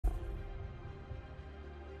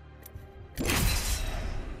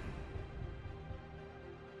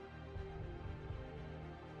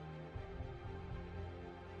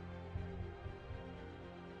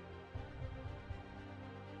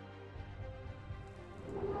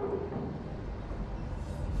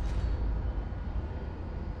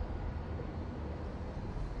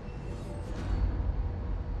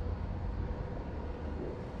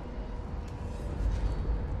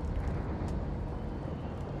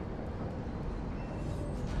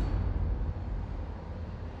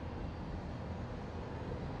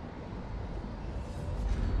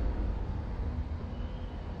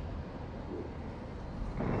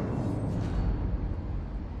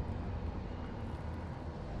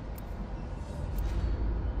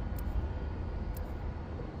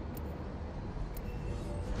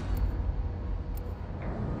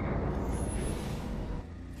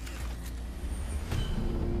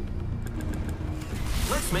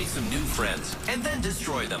Let's make some new friends, and then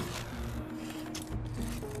destroy them.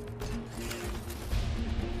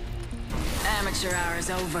 Amateur hour is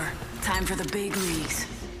over. Time for the big leagues.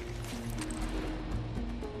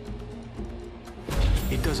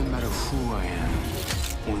 It doesn't matter who I am,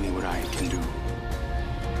 only what I can do.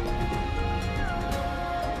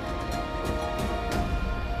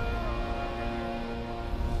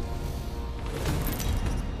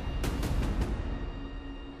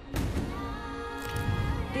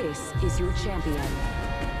 This is your champion.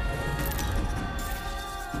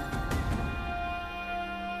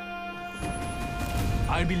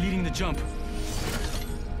 I'll be leading the jump.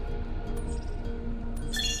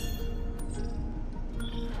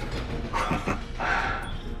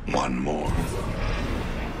 One more.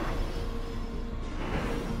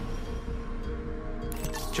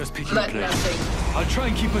 Just picking a place. I'll try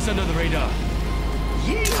and keep us under the radar.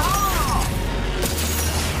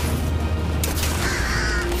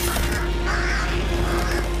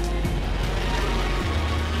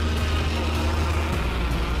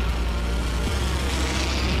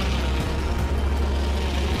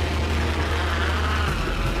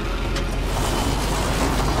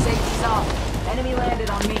 Safety's off. Enemy landed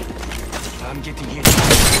on me. I'm getting hit. I'm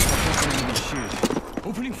opening the shield.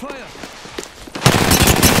 Opening fire!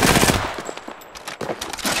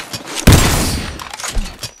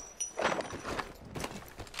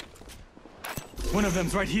 One of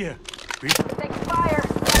them's right here. Take fire.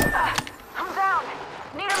 I'm down.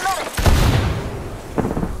 Need a medic.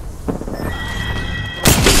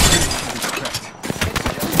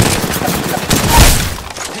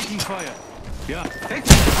 Taking fire. Yeah.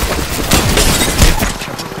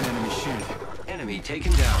 Broken enemy shield. Enemy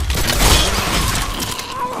taken down.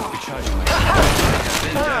 Recharging my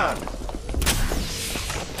Been down.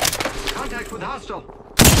 Contact with hostile.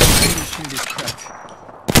 enemy shield is cracked.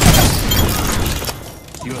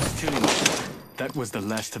 You are still in it. That was the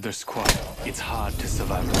last of their squad. It's hard to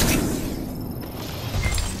survive.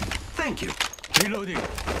 Thank you. Reloading.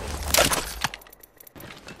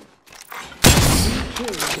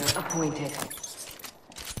 Kill leader appointed.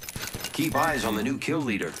 Keep eyes on the new kill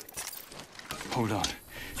leader. Hold on.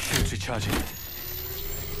 Shield's recharging.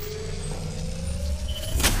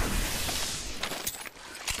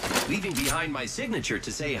 Leaving behind my signature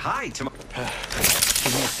to say hi to my...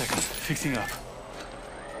 Give me a second. Fixing up.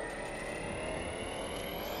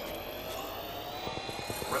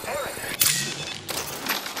 Repairing.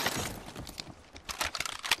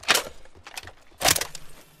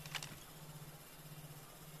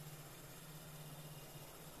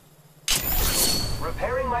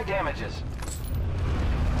 Repairing my damages.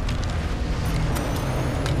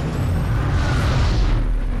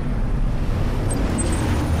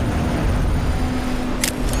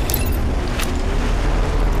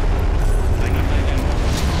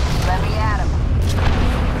 Let me at him.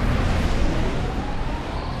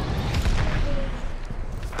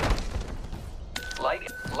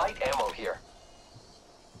 Light ammo here.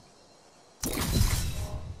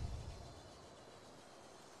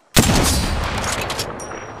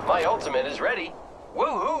 My ultimate is ready.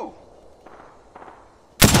 Woohoo!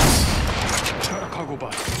 Got a cargo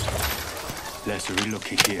box. Let's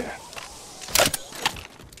relocate here.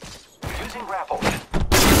 Using grapple.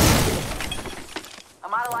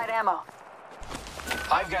 I'm out of light ammo.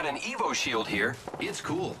 I've got an Evo shield here. It's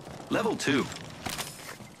cool. Level 2.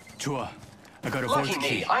 Chua, I got a Lucky vault me,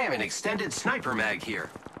 key. I have an extended sniper mag here.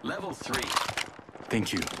 Level 3.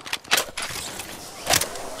 Thank you.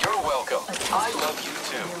 You're welcome. I love you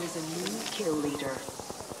too. There is a new kill leader.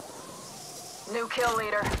 New kill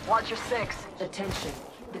leader. Watch your 6. Attention.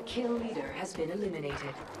 The kill leader has been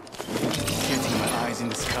eliminated. Getting my eyes in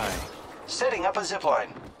the sky. Setting up a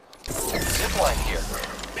zipline. Zipline here.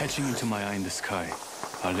 Patching into my eye in the sky.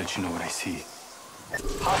 I'll let you know what I see.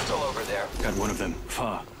 Hostile over there. Got one of them.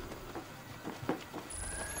 Far.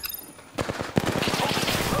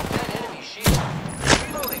 Broke that enemy shield.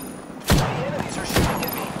 Reloading. The enemies are shooting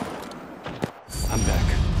at me. I'm back.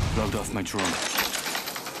 Logged off my drone.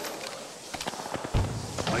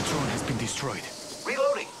 My drone has been destroyed.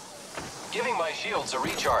 Reloading. Giving my shields a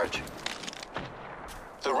recharge.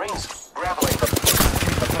 The rings grappling.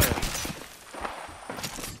 Fire.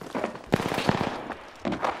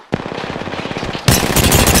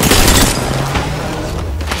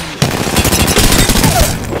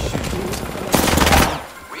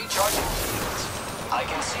 Recharging shields. I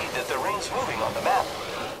can see that the ring's moving on the map.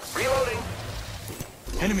 Reloading.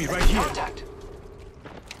 Enemy right here. Contact.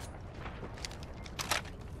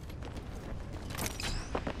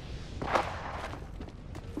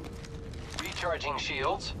 Recharging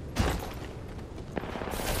shields.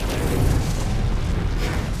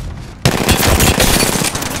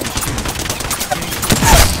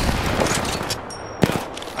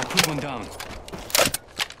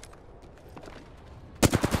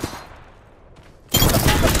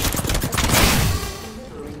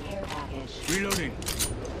 Reloading.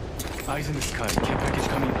 Eyes in the sky. Care package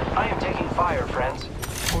coming. I am taking fire, friends.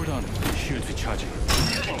 Hold on. Shields recharging.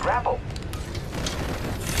 Using grapple.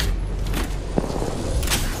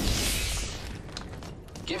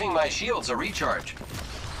 Giving my shields a recharge.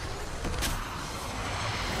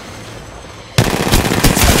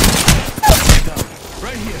 Down.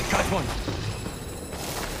 Right here. Got one.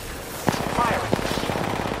 Firing.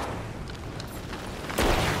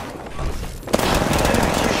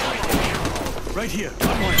 Right here.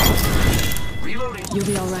 Got one. Reloading. You'll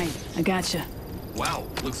be all right. I gotcha. Wow,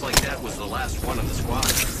 looks like that was the last one of the squad.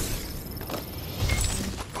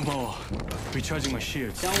 Come on. Recharging my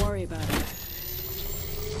shields. Don't worry about it.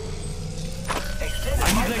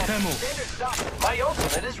 I need light ammo. My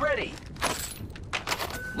ultimate is ready.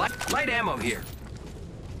 Light ammo here.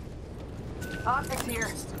 Optics here.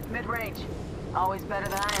 Mid-range. Always better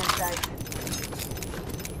than iron sights.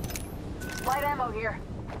 Light ammo here.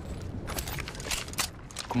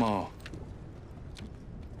 Come on.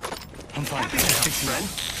 I'm fine. Happy to help, friend.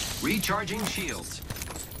 Recharging shields.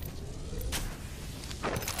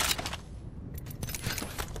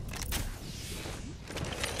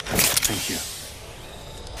 Thank you.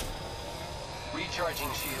 Recharging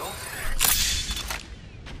shields.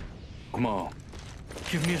 Come on.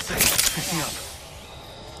 Give me a second. Fixing up.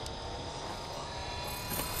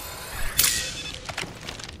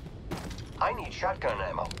 I need shotgun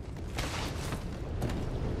ammo.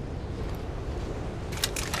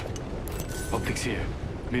 Optics here.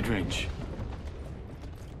 Mid-range.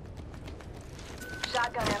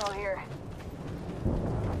 Shotgun ammo here.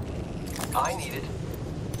 I need it.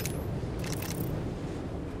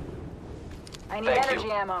 I need Thank energy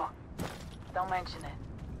you. ammo. Don't mention it.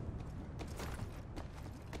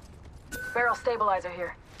 Barrel stabilizer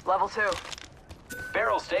here. Level 2.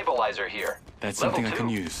 Barrel stabilizer here. That's Level something I can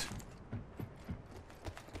 2. use.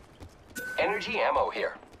 Energy ammo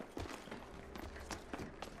here.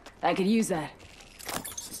 I could use that.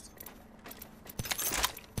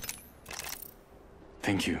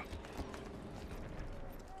 Thank you.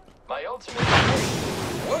 My ultimate is ready.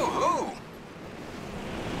 Woohoo!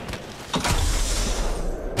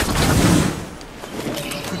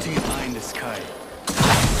 Putting an eye in the sky.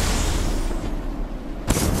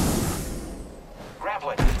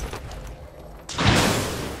 Grappling.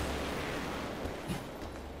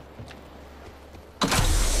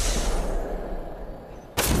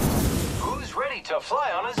 Who's ready to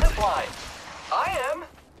fly on a zipline? I am.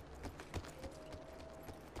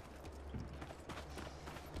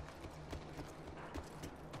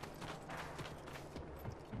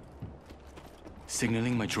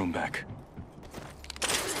 Signaling my drone back.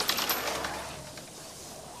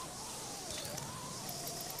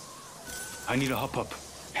 I need a hop up.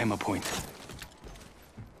 Hammer point.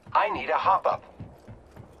 I need a hop up.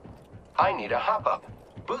 I need a hop up.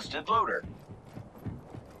 Boosted loader.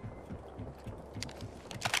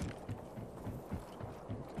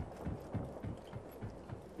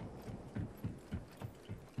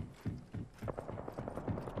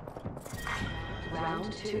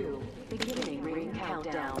 Round 2. Beginning ring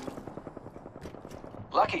countdown.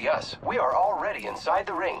 Lucky us, we are already inside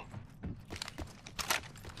the ring.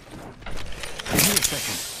 Give me a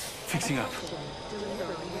second. Fixing up.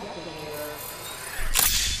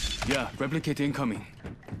 Yeah, replicate incoming.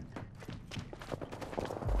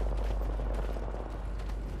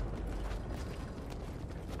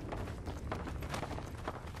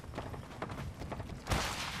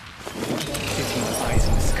 Getting eyes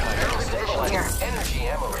in the sky. Here. Energy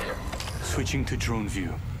ammo here. Switching to drone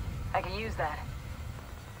view. I can use that.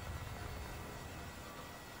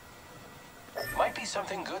 Might be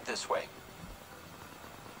something good this way.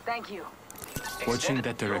 Thank you. Watching Extended-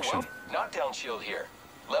 that direction. You're welcome. Knockdown shield here.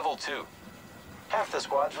 Level 2. Half the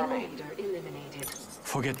squads Kill remain. leader eliminated.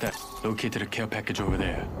 Forget that. Located a care package over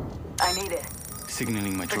there. I need it.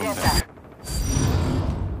 Signaling my drone Forget that. back.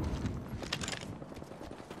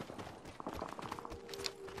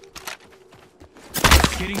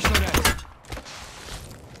 Getting shot at.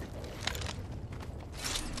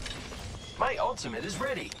 My ultimate is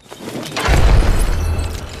ready.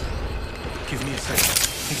 Give me a second.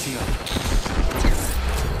 Fixing up.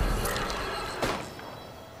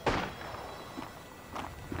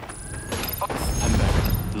 I'm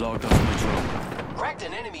back. Logged off my drone. Cracked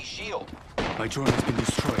an enemy shield. My drone has been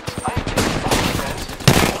destroyed. I am taking fire, friends.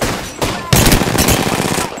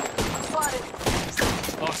 Spotted.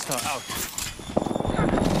 Osta out.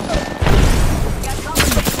 Got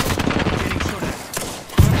something. Getting shot at.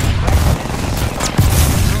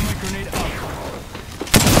 Throw my grenade out.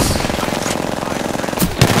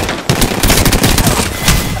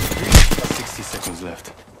 60 seconds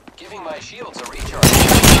left. Giving my shields a recharge.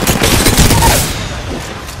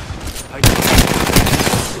 I